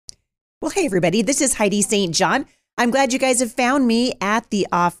Well, hey, everybody, this is Heidi St. John. I'm glad you guys have found me at the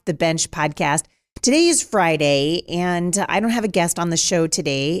Off the Bench podcast. Today is Friday, and I don't have a guest on the show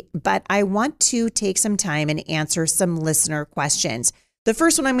today, but I want to take some time and answer some listener questions. The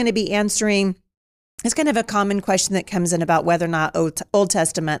first one I'm going to be answering is kind of a common question that comes in about whether or not Old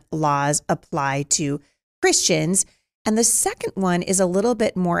Testament laws apply to Christians. And the second one is a little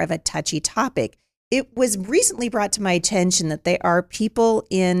bit more of a touchy topic. It was recently brought to my attention that there are people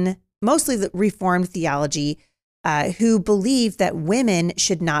in mostly the Reformed theology who believe that women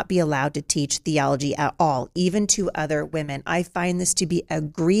should not be allowed to teach theology at all, even to other women. I find this to be a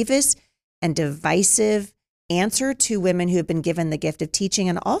grievous and divisive answer to women who have been given the gift of teaching,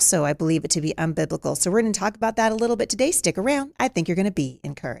 and also I believe it to be unbiblical. So we're going to talk about that a little bit today. Stick around. I think you're going to be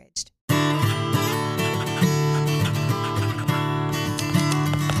encouraged.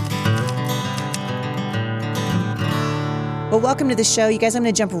 Well, welcome to the show. You guys, I'm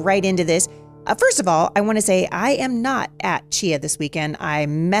going to jump right into this. First of all, I want to say I am not at Chia this weekend. I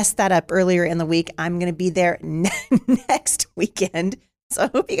messed that up earlier in the week. I'm going to be there next weekend. So I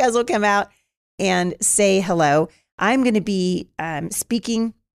hope you guys will come out and say hello. I'm going to be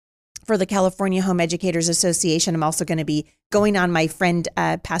speaking for the California Home Educators Association. I'm also going to be going on my friend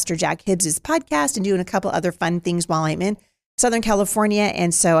Pastor Jack Hibbs's podcast and doing a couple other fun things while I'm in Southern California.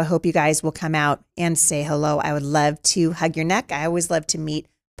 And so I hope you guys will come out and say hello. I would love to hug your neck. I always love to meet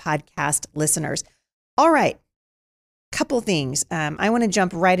podcast listeners. All right. Couple things. I want to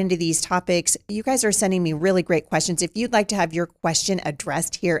jump right into these topics. You guys are sending me really great questions. If you'd like to have your question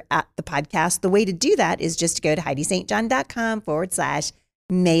addressed here at the podcast, the way to do that is just to go to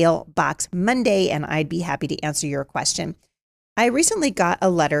HeidiSt.John.com/mailbox Monday, and I'd be happy to answer your question. I recently got a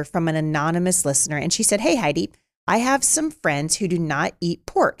letter from an anonymous listener, and she said, "Hey, Heidi, I have some friends who do not eat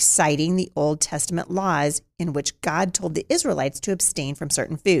pork, citing the Old Testament laws in which God told the Israelites to abstain from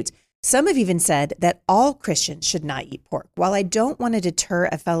certain foods. Some have even said that all Christians should not eat pork. While I don't want to deter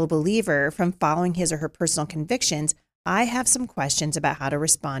a fellow believer from following his or her personal convictions, I have some questions about how to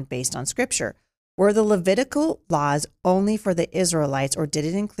respond based on Scripture. Were the Levitical laws only for the Israelites, or did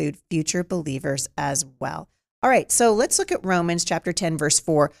it include future believers as well?" All right, so let's look at Romans chapter 10, verse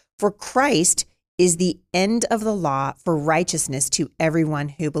 4. "For Christ is the end of the law for righteousness to everyone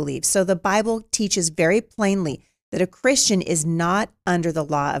who believes." So the Bible teaches very plainly that a Christian is not under the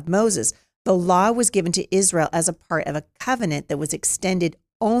law of Moses. The law was given to Israel as a part of a covenant that was extended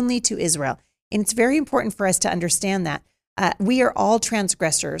only to Israel. And it's very important for us to understand that. We are all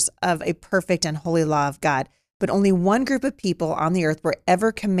transgressors of a perfect and holy law of God, but only one group of people on the earth were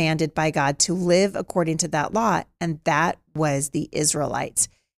ever commanded by God to live according to that law, and that was the Israelites.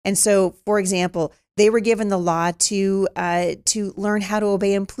 And so, for example, they were given the law to learn how to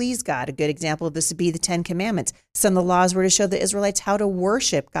obey and please God. A good example of this would be the 10 Commandments. Some of the laws were to show the Israelites how to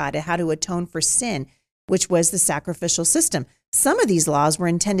worship God and how to atone for sin, which was the sacrificial system. Some of these laws were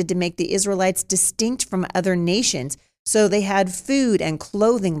intended to make the Israelites distinct from other nations. So they had food and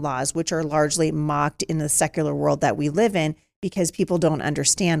clothing laws, which are largely mocked in the secular world that we live in because people don't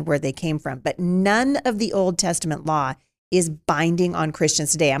understand where they came from. But none of the Old Testament law is binding on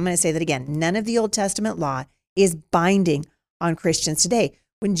Christians today. I'm going to say that again. None of the Old Testament law is binding on Christians today.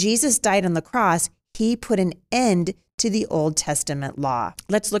 When Jesus died on the cross, he put an end to the Old Testament law.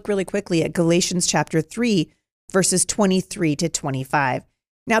 Let's look really quickly at Galatians chapter 3, verses 23 to 25.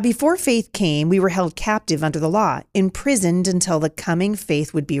 "Now, before faith came, we were held captive under the law, imprisoned until the coming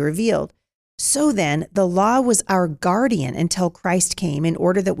faith would be revealed. So then, the law was our guardian until Christ came, in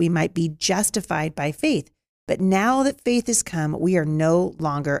order that we might be justified by faith. But now that faith has come, we are no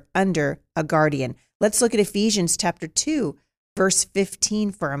longer under a guardian." Let's look at Ephesians chapter 2, verse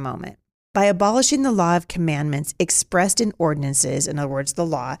 15 for a moment. "By abolishing the law of commandments expressed in ordinances," in other words, the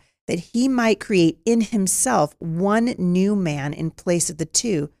law, "that he might create in himself one new man in place of the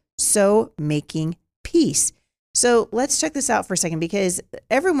two, so making peace." So let's check this out for a second, because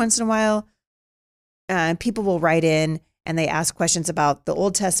every once in a while, people will write in and they ask questions about the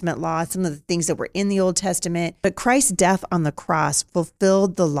Old Testament law, some of the things that were in the Old Testament. But Christ's death on the cross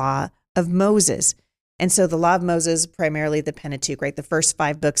fulfilled the law of Moses. And so the law of Moses, primarily the Pentateuch, right? The first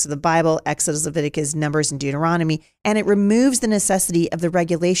 5 books of the Bible, Exodus, Leviticus, Numbers, and Deuteronomy. And it removes the necessity of the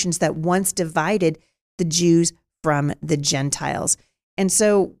regulations that once divided the Jews from the Gentiles. And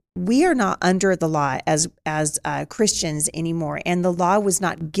so we are not under the law as Christians anymore. And the law was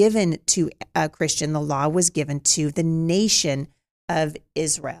not given to a Christian. The law was given to the nation of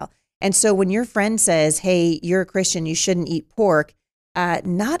Israel. And so when your friend says, "Hey, you're a Christian, you shouldn't eat pork,"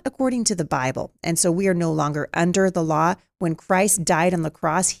 not according to the Bible. And so we are no longer under the law. When Christ died on the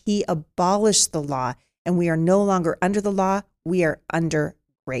cross, he abolished the law, and we are no longer under the law. We are under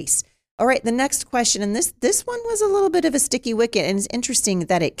grace. All right, the next question, and this one was a little bit of a sticky wicket, and it's interesting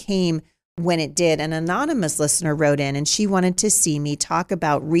that it came when it did. An anonymous listener wrote in, and she wanted to see me talk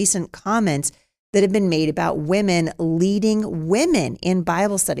about recent comments that have been made about women leading women in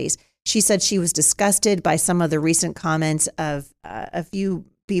Bible studies. She said she was disgusted by some of the recent comments of a few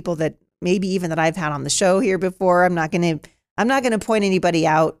people that maybe even that I've had on the show here before. I'm not going to point anybody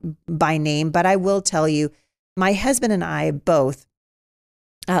out by name, but I will tell you, my husband and I both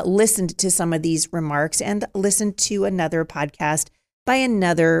listened to some of these remarks and listened to another podcast by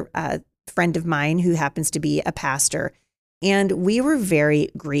another friend of mine who happens to be a pastor. And we were very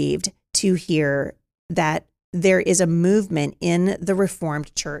grieved to hear that there is a movement in the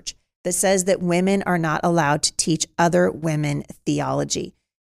Reformed Church that says that women are not allowed to teach other women theology.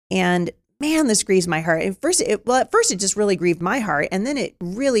 And man, this grieves my heart. At first it just really grieved my heart. And then it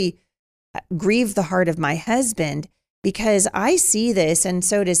really grieved the heart of my husband, because I see this, and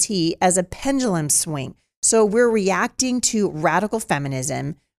so does he, as a pendulum swing. So we're reacting to radical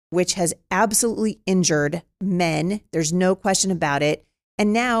feminism, which has absolutely injured men. There's no question about it.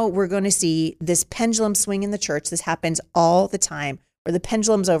 And now we're going to see this pendulum swing in the church. This happens all the time, where the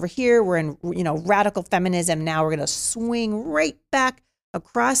pendulum's over here. We're in, radical feminism. Now we're going to swing right back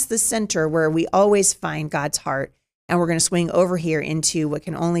across the center where we always find God's heart. And we're going to swing over here into what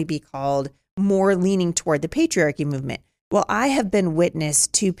can only be called more leaning toward the patriarchy movement. Well, I have been witness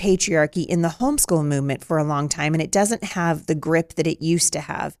to patriarchy in the homeschool movement for a long time, and it doesn't have the grip that it used to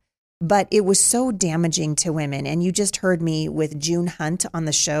have. But it was so damaging to women. And you just heard me with June Hunt on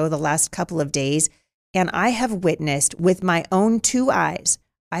the show the last couple of days. And I have witnessed with my own two eyes,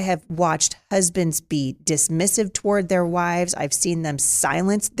 I have watched husbands be dismissive toward their wives. I've seen them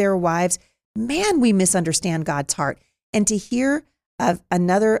silence their wives. Man, we misunderstand God's heart. And to hear of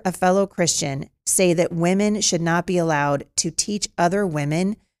a fellow Christian say that women should not be allowed to teach other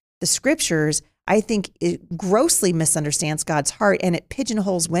women the scriptures, I think it grossly misunderstands God's heart, and it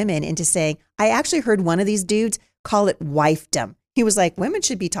pigeonholes women into saying, I actually heard one of these dudes call it wifedom. He was like, women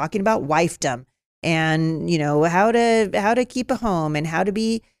should be talking about wifedom and, how to keep a home and how to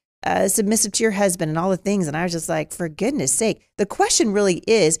be submissive to your husband and all the things. And I was just like, for goodness sake, the question really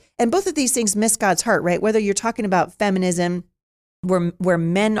is, and both of these things miss God's heart, right? Whether you're talking about feminism, where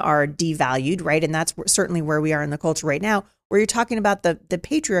men are devalued, right? And that's certainly where we are in the culture right now, where you're talking about the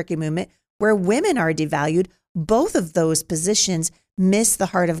patriarchy movement, where women are devalued. Both of those positions miss the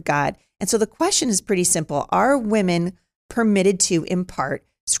heart of God. And so the question is pretty simple. Are women permitted to impart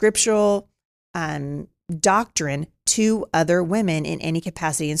scriptural doctrine to other women in any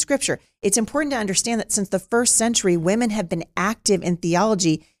capacity in Scripture? It's important to understand that since the first century, women have been active in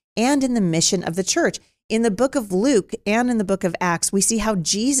theology and in the mission of the church. In the book of Luke and in the book of Acts, we see how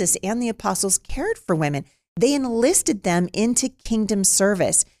Jesus and the apostles cared for women. They enlisted them into kingdom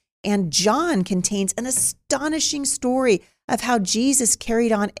service. And John contains an astonishing story of how Jesus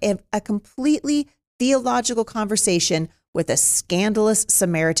carried on a completely theological conversation with a scandalous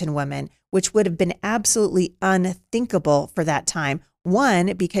Samaritan woman, which would have been absolutely unthinkable for that time.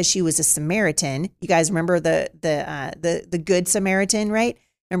 One, because she was a Samaritan. You guys remember the Good Samaritan, right?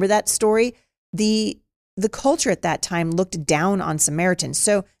 Remember that story? The culture at that time looked down on Samaritans.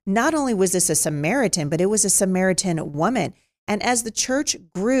 So not only was this a Samaritan, but it was a Samaritan woman. And as the church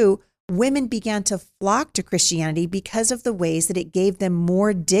grew, women began to flock to Christianity because of the ways that it gave them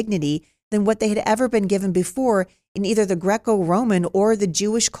more dignity than what they had ever been given before in either the Greco-Roman or the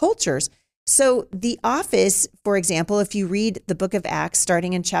Jewish cultures. So the office, for example, if you read the book of Acts,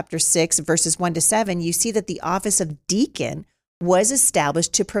 starting in chapter 6, verses 1-7, you see that the office of deacon was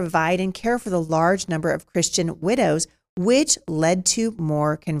established to provide and care for the large number of Christian widows, which led to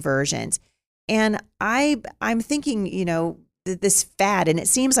more conversions. And I'm thinking, this fad, and it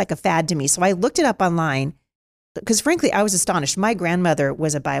seems like a fad to me. So I looked it up online because frankly, I was astonished. My grandmother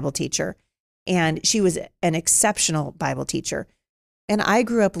was a Bible teacher, and she was an exceptional Bible teacher. And I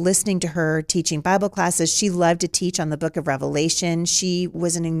grew up listening to her teaching Bible classes. She loved to teach on the book of Revelation. She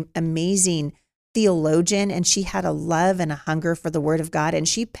was an amazing theologian, and she had a love and a hunger for the word of God, and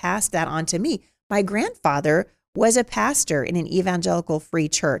she passed that on to me. My grandfather was a pastor in an evangelical free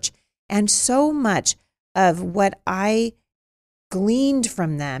church, and so much of what I gleaned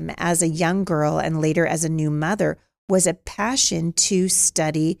from them as a young girl and later as a new mother was a passion to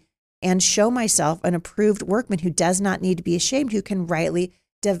study and show myself an approved workman who does not need to be ashamed, who can rightly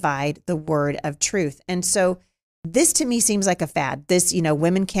divide the word of truth. And so this to me seems like a fad. This,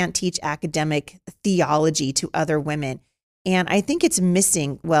 women can't teach academic theology to other women. And I think it's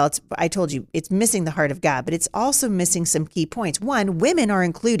missing, I told you, it's missing the heart of God, but it's also missing some key points. One, women are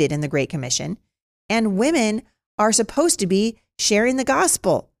included in the Great Commission, and women are supposed to be sharing the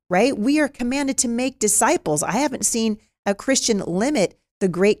gospel right? We are commanded to make disciples. I haven't seen a Christian limit the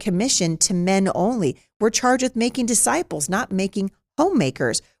Great Commission to men only. We're charged with making disciples, not making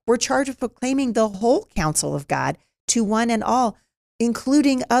homemakers. We're charged with proclaiming the whole counsel of God to one and all,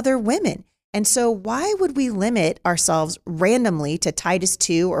 including other women. And so why would we limit ourselves randomly to Titus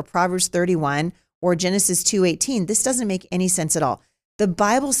 2 or Proverbs 31 or Genesis 2:18? This doesn't make any sense at all. The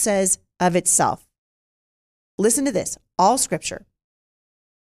Bible says of itself, listen to this, all scripture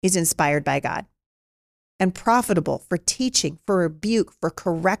is inspired by God and profitable for teaching, for rebuke, for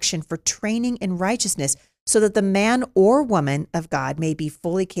correction, for training in righteousness, so that the man or woman of God may be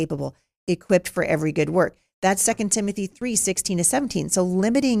fully capable, equipped for every good work. That's 2 Timothy 3:16-17. So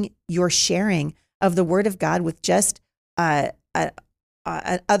limiting your sharing of the word of God with just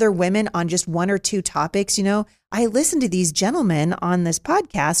other women on just one or two topics. You know, I listened to these gentlemen on this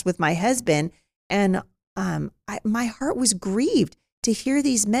podcast with my husband, and my heart was grieved to hear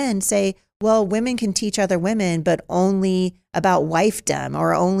these men say, well, women can teach other women, but only about wifedom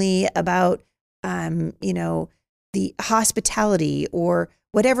or only about, the hospitality or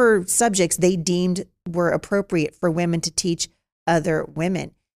whatever subjects they deemed were appropriate for women to teach other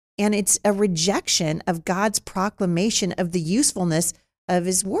women. And it's a rejection of God's proclamation of the usefulness of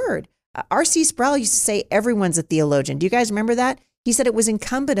his word. R.C. Sproul used to say, everyone's a theologian. Do you guys remember that? He said it was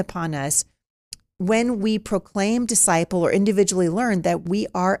incumbent upon us when we proclaim, disciple, or individually learn that we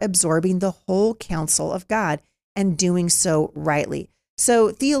are absorbing the whole counsel of God and doing so rightly.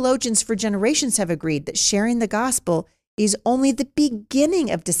 So theologians for generations have agreed that sharing the gospel is only the beginning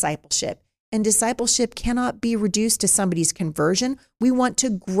of discipleship, and discipleship cannot be reduced to somebody's conversion. We want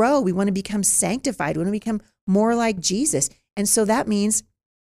to grow. We want to become sanctified. We want to become more like Jesus. And so that means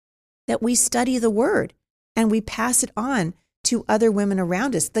that we study the word and we pass it on to other women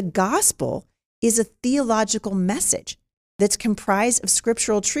around us. The gospel is a theological message that's comprised of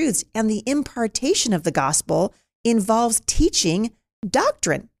scriptural truths, and the impartation of the gospel involves teaching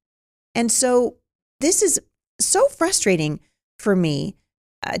doctrine. And so this is so frustrating for me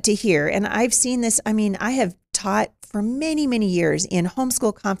to hear. And I've seen this. I mean, I have taught for many, many years in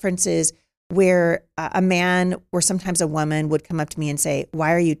homeschool conferences where a man or sometimes a woman would come up to me and say,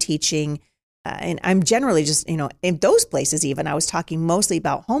 why are you teaching? And I'm generally just, in those places even, I was talking mostly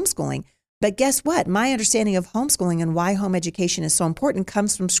about homeschooling. But guess what? My understanding of homeschooling and why home education is so important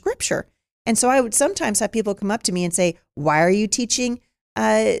comes from scripture. And so I would sometimes have people come up to me and say, why are you teaching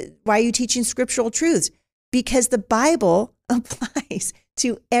scriptural truths? Because the Bible applies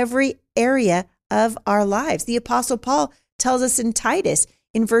to every area of our lives. The Apostle Paul tells us in Titus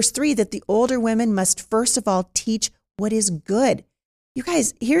in verse 3 that the older women must first of all teach what is good. You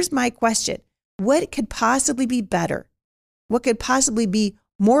guys, here's my question. What could possibly be better? What could possibly be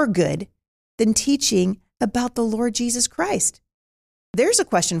more good than teaching about the Lord Jesus Christ? There's a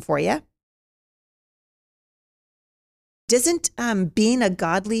question for you. Doesn't being a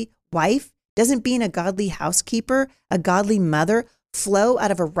godly wife, doesn't being a godly housekeeper, a godly mother flow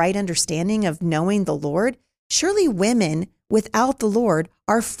out of a right understanding of knowing the Lord? Surely women without the Lord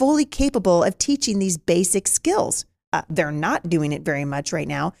are fully capable of teaching these basic skills. They're not doing it very much right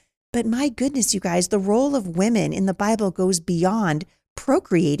now. But my goodness, you guys, the role of women in the Bible goes beyond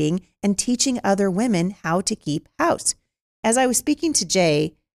procreating and teaching other women how to keep house. As I was speaking to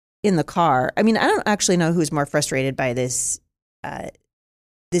Jay in the car, I mean, I don't actually know who's more frustrated by this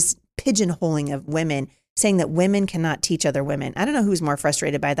pigeonholing of women, saying that women cannot teach other women. I don't know who's more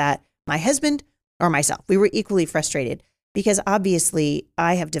frustrated by that, my husband or myself. We were equally frustrated because obviously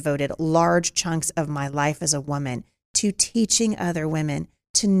I have devoted large chunks of my life as a woman to teaching other women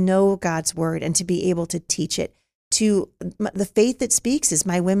to know God's word and to be able to teach it. To the Faith That Speaks is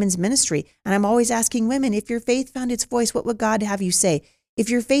my women's ministry. And I'm always asking women, if your faith found its voice, what would God have you say? If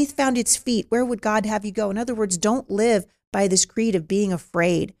your faith found its feet, where would God have you go? In other words, don't live by this creed of being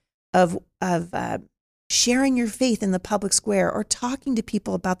afraid of sharing your faith in the public square or talking to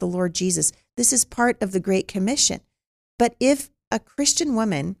people about the Lord Jesus. This is part of the Great Commission. But if a Christian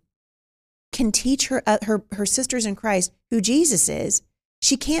woman can teach her sisters in Christ who Jesus is,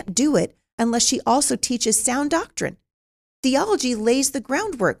 she can't do it unless she also teaches sound doctrine. Theology lays the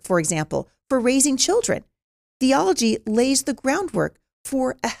groundwork, for example, for raising children. Theology lays the groundwork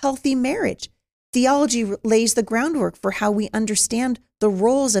for a healthy marriage. Theology lays the groundwork for how we understand the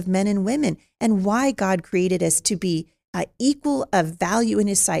roles of men and women and why God created us to be equal of value in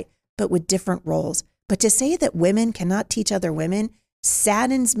his sight, but with different roles. But to say that women cannot teach other women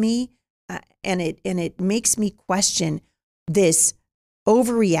saddens me, and it makes me question this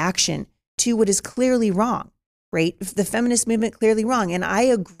overreaction to what is clearly wrong, right? The feminist movement clearly wrong. And I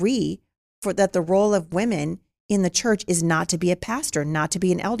agree that the role of women in the church is not to be a pastor, not to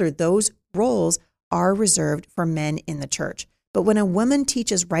be an elder. Those roles are reserved for men in the church. But when a woman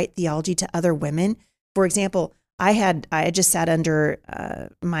teaches right theology to other women, for example, I had just sat under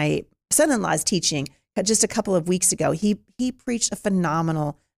my son-in-law's teaching just a couple of weeks ago. He preached a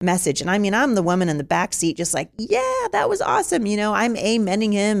phenomenal message. And I mean, I'm the woman in the back seat, just like, yeah, that was awesome. You know, I'm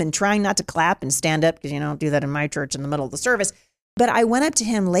amening him and trying not to clap and stand up because, you know, I don't do that in my church in the middle of the service. But I went up to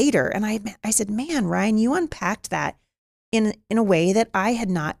him later and I said, man, Ryan, you unpacked that in a way that I had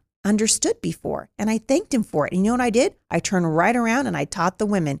not understood before. And I thanked him for it. And you know what I did? I turned right around and I taught the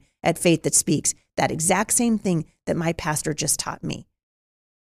women at Faith That Speaks that exact same thing that my pastor just taught me.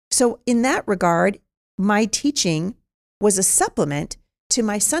 So in that regard, my teaching was a supplement to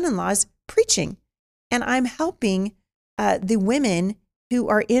my son-in-law's preaching. And I'm helping the women who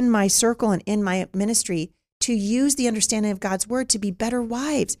are in my circle and in my ministry to use the understanding of God's word to be better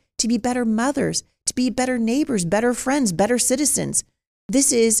wives, to be better mothers, to be better neighbors, better friends, better citizens.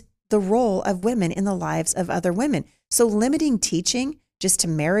 This is the role of women in the lives of other women. So limiting teaching just to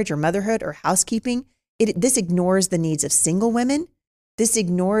marriage or motherhood or housekeeping, this ignores the needs of single women. This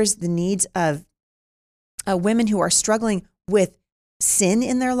ignores the needs of women who are struggling with sin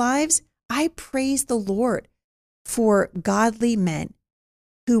in their lives. I praise the Lord for godly men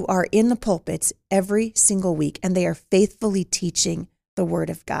who are in the pulpits every single week and they are faithfully teaching the word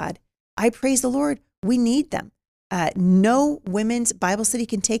of God. I praise the Lord. We need them. No women's Bible study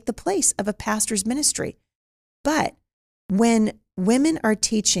can take the place of a pastor's ministry. But when women are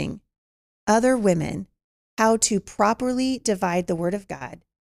teaching other women how to properly divide the word of God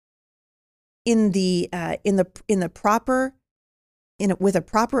with a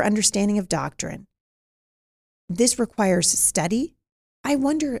proper understanding of doctrine, this requires study. I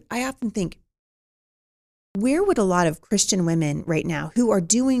often think, where would a lot of Christian women right now who are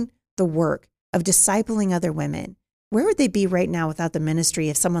doing the work of discipling other women, where would they be right now without the ministry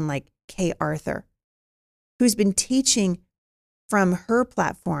of someone like Kay Arthur, who's been teaching from her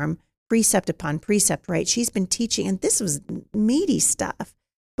platform, precept upon precept, right? She's been teaching, and this was meaty stuff.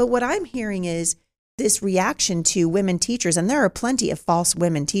 But what I'm hearing is this reaction to women teachers, and there are plenty of false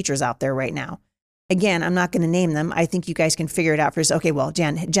women teachers out there right now. Again, I'm not going to name them. I think you guys can figure it out for yourself. Okay, well,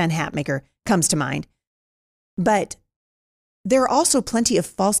 Jen Hatmaker comes to mind. But there are also plenty of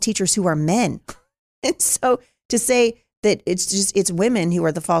false teachers who are men. And so to say that it's women who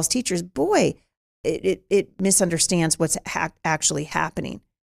are the false teachers, boy, it misunderstands what's actually happening.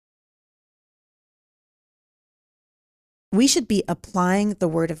 We should be applying the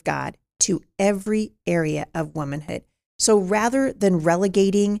word of God to every area of womanhood. So rather than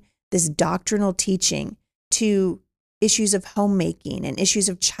relegating this doctrinal teaching to issues of homemaking and issues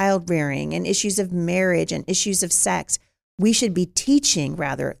of child rearing and issues of marriage and issues of sex, we should be teaching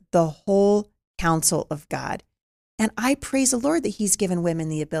rather the whole counsel of God. And I praise the Lord that he's given women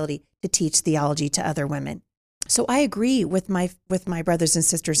the ability to teach theology to other women. So I agree with my brothers and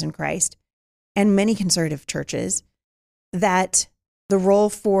sisters in Christ and many conservative churches that the role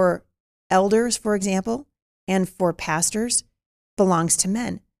for elders, for example, and for pastors belongs to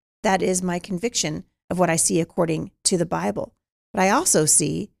men. That is my conviction of what I see according to the Bible. But I also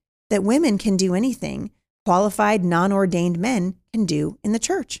see that women can do anything qualified, non-ordained men can do in the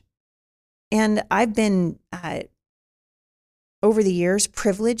church. And I've been, over the years,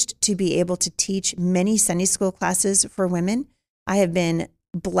 privileged to be able to teach many Sunday school classes for women. I have been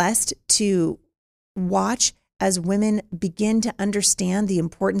blessed to watch as women begin to understand the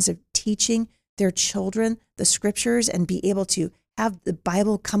importance of teaching their children the scriptures and be able to have the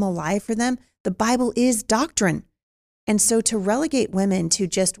Bible come alive for them. The Bible is doctrine. And so to relegate women to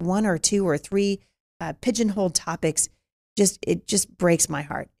just one or two or three pigeonholed topics, it just breaks my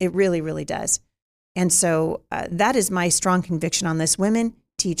heart. It really, really does. And so that is my strong conviction on this. Women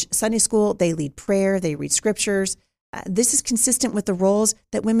teach Sunday school, they lead prayer, they read scriptures. This is consistent with the roles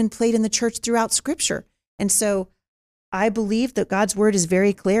that women played in the church throughout scripture. And so I believe that God's word is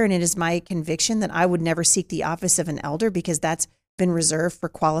very clear, and it is my conviction that I would never seek the office of an elder because that's been reserved for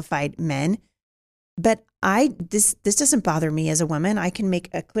qualified men. But this doesn't bother me as a woman. I can make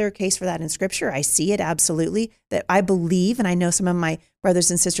a clear case for that in scripture. I see it absolutely, that I believe, and I know some of my brothers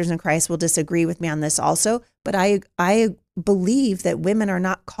and sisters in Christ will disagree with me on this also, but I believe that women are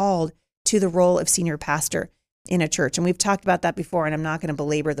not called to the role of senior pastor in a church. And we've talked about that before, and I'm not going to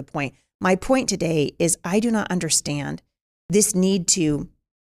belabor the point. My point today is I do not understand this need to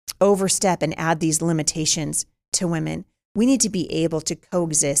overstep and add these limitations to women. We need to be able to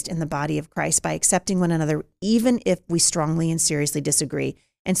coexist in the body of Christ by accepting one another, even if we strongly and seriously disagree.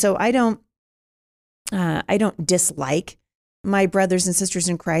 And so I don't dislike my brothers and sisters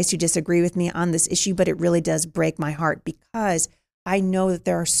in Christ who disagree with me on this issue, but it really does break my heart because I know that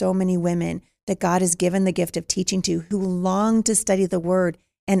there are so many women that God has given the gift of teaching to who long to study the word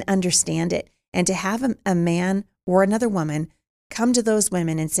and understand it. And to have a man or another woman come to those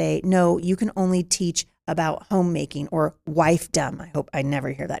women and say, no, you can only teach about homemaking or wifedom. I hope I never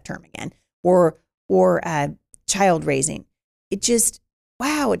hear that term again. Or child raising. It just,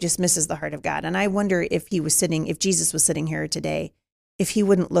 wow, it just misses the heart of God. And I wonder if Jesus was sitting here today, if he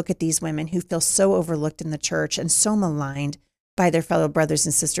wouldn't look at these women who feel so overlooked in the church and so maligned by their fellow brothers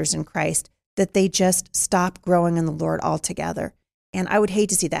and sisters in Christ, that they just stop growing in the Lord altogether. And I would hate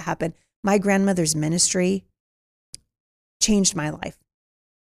to see that happen. My grandmother's ministry changed my life.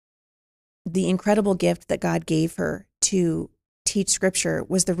 The incredible gift that God gave her to teach scripture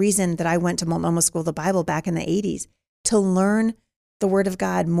was the reason that I went to Multnomah School of the Bible back in the 80s, to learn the word of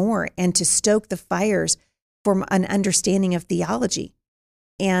God more and to stoke the fires for an understanding of theology.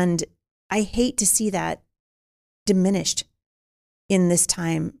 And I hate to see that diminished in this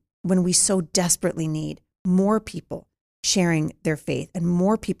time when we so desperately need more people sharing their faith and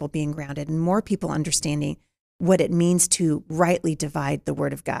more people being grounded and more people understanding what it means to rightly divide the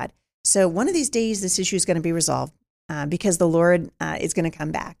word of God. So one of these days, this issue is going to be resolved because the Lord is going to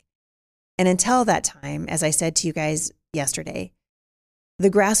come back. And until that time, as I said to you guys yesterday, the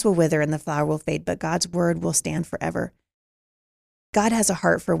grass will wither and the flower will fade, but God's word will stand forever. God has a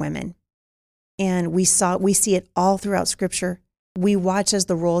heart for women. And we see it all throughout scripture. We watch as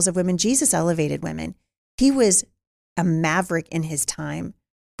the roles of women. Jesus elevated women. He was a maverick in his time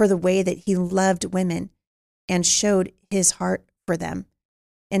for the way that he loved women and showed his heart for them.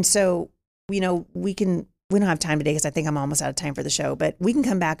 And so, we don't have time today because I think I'm almost out of time for the show, but we can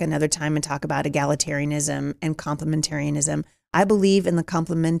come back another time and talk about egalitarianism and complementarianism. I believe in the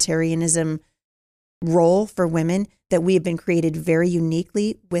complementarianism role for women, that we have been created very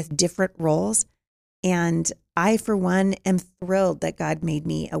uniquely with different roles. And I, for one, am thrilled that God made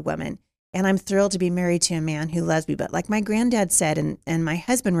me a woman. And I'm thrilled to be married to a man who loves me. But like my granddad said, and my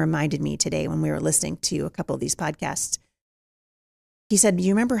husband reminded me today when we were listening to a couple of these podcasts, he said,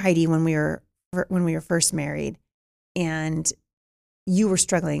 "You remember, Heidi, when we were first married, and you were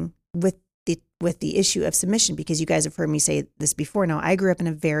struggling with the issue of submission, because you guys have heard me say this before. Now, I grew up in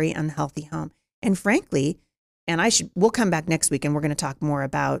a very unhealthy home, and frankly, we'll come back next week and we're going to talk more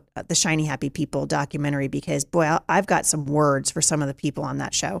about the Shiny Happy People documentary, because boy, I've got some words for some of the people on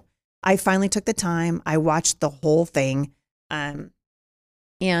that show. I finally took the time. I watched the whole thing. Wow.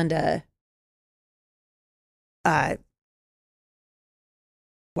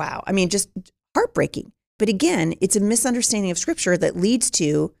 I mean, just heartbreaking. But again, it's a misunderstanding of scripture that leads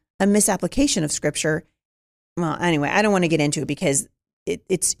to a misapplication of scripture. Well, anyway, I don't want to get into it because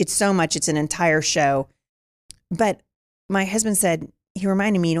it's so much. It's an entire show. But my husband said, he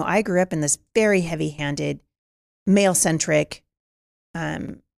reminded me, I grew up in this very heavy-handed, male-centric,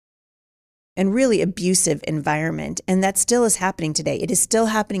 and really abusive environment. And that still is happening today. It is still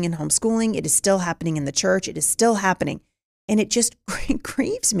happening in homeschooling. It is still happening in the church. It is still happening. And it just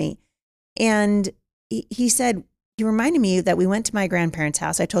grieves me. And he said, he reminded me that we went to my grandparents'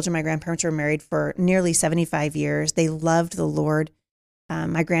 house. I told you my grandparents were married for nearly 75 years. They loved the Lord.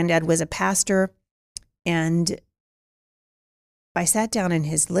 My granddad was a pastor. And I sat down in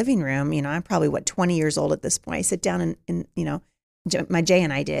his living room. I'm probably, 20 years old at this point. I sit down and my Jay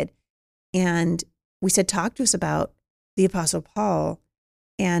and I did. And we said, talk to us about the Apostle Paul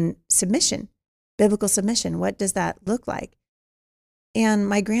and submission, biblical submission. What does that look like? And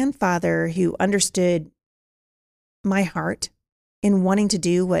my grandfather, who understood my heart in wanting to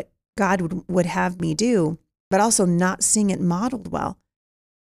do what God would have me do, but also not seeing it modeled well,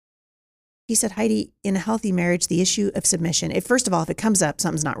 he said, Heidi, in a healthy marriage, the issue of submission, first of all, if it comes up,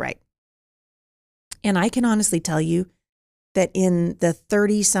 something's not right. And I can honestly tell you that in the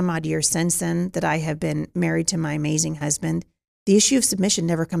 30 some odd years since then that I have been married to my amazing husband, the issue of submission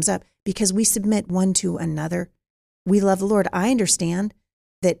never comes up because we submit one to another. We love the Lord. I understand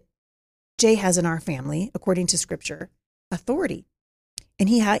that Jay has in our family, according to scripture, authority. And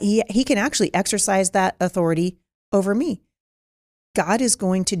he can actually exercise that authority over me. God is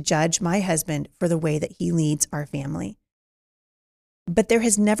going to judge my husband for the way that he leads our family. But there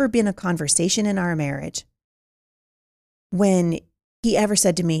has never been a conversation in our marriage when he ever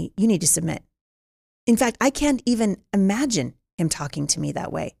said to me, you need to submit. In fact, I can't even imagine him talking to me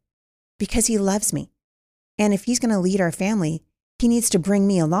that way because he loves me. And if he's going to lead our family, he needs to bring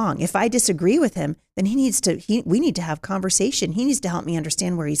me along. If I disagree with him, then we need to have conversation. He needs to help me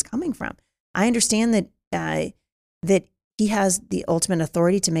understand where he's coming from. I understand that he has the ultimate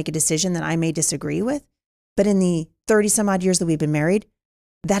authority to make a decision that I may disagree with, But in the 30 some odd years that we've been married,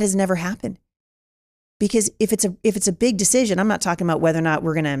 that has never happened. Because if it's a big decision, I'm not talking about whether or not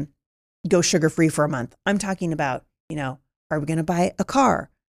we're going to go sugar-free for a month. I'm talking about, are we going to buy a car?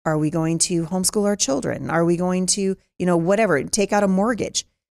 Are we going to homeschool our children? Are we going to, whatever, take out a mortgage?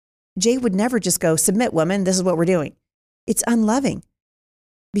 Jay would never just go, submit, woman, this is what we're doing. It's unloving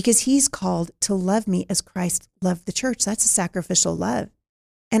because he's called to love me as Christ loved the church. That's a sacrificial love.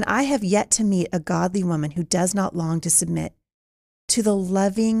 And I have yet to meet a godly woman who does not long to submit to the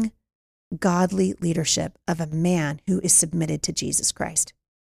loving, godly leadership of a man who is submitted to Jesus Christ.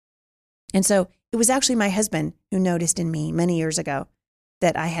 And so it was actually my husband who noticed in me many years ago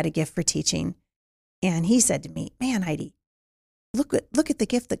that I had a gift for teaching. And he said to me, man, Heidi, look at the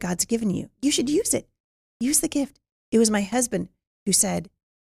gift that God's given you. You should use it. Use the gift. It was my husband who said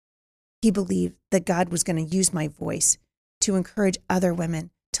he believed that God was going to use my voice to encourage other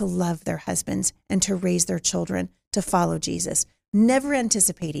women to love their husbands and to raise their children to follow Jesus, never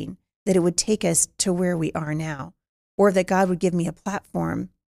anticipating that it would take us to where we are now, or that God would give me a platform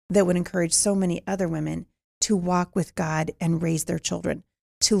that would encourage so many other women to walk with God and raise their children,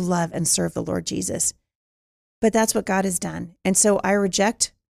 to love and serve the Lord Jesus. But that's what God has done. And so I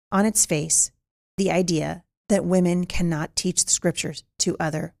reject on its face the idea that women cannot teach the scriptures to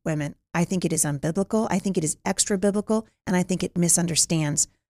other women. I think it is unbiblical. I think it is extra biblical. And I think it misunderstands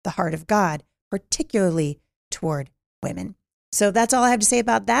the heart of God, particularly toward women. So that's all I have to say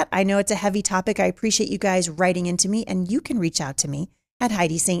about that. I know it's a heavy topic. I appreciate you guys writing into me, and you can reach out to me at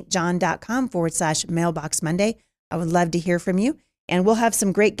HeidiSt.John.com/mailbox Monday. I would love to hear from you. And we'll have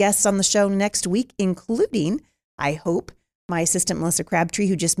some great guests on the show next week, including, I hope, my assistant, Melissa Crabtree,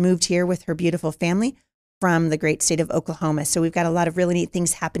 who just moved here with her beautiful family from the great state of Oklahoma. So we've got a lot of really neat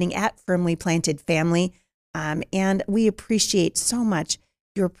things happening at Firmly Planted Family. And we appreciate so much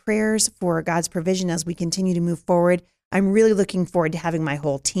your prayers for God's provision as we continue to move forward. I'm really looking forward to having my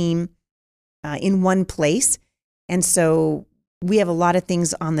whole team in one place. And so we have a lot of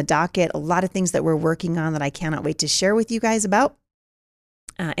things on the docket, a lot of things that we're working on that I cannot wait to share with you guys about.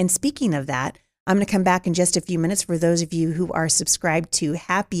 And speaking of that, I'm going to come back in just a few minutes for those of you who are subscribed to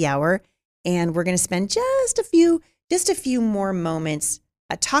Happy Hour. And we're going to spend just a few more moments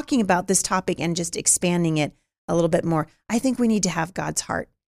talking about this topic and just expanding it a little bit more. I think we need to have God's heart.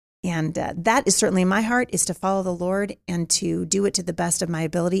 And that is certainly my heart, is to follow the Lord and to do it to the best of my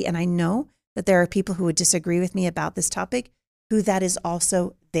ability. And I know that there are people who would disagree with me about this topic, who that is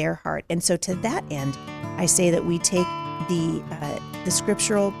also their heart. And so to that end, I say that we take the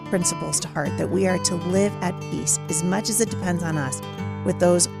scriptural principles to heart, that we are to live at peace as much as it depends on us with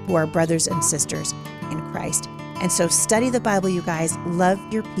those who are brothers and sisters in Christ. And so study the Bible, you guys. Love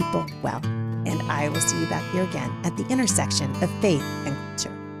your people well. And I will see you back here again at the intersection of faith and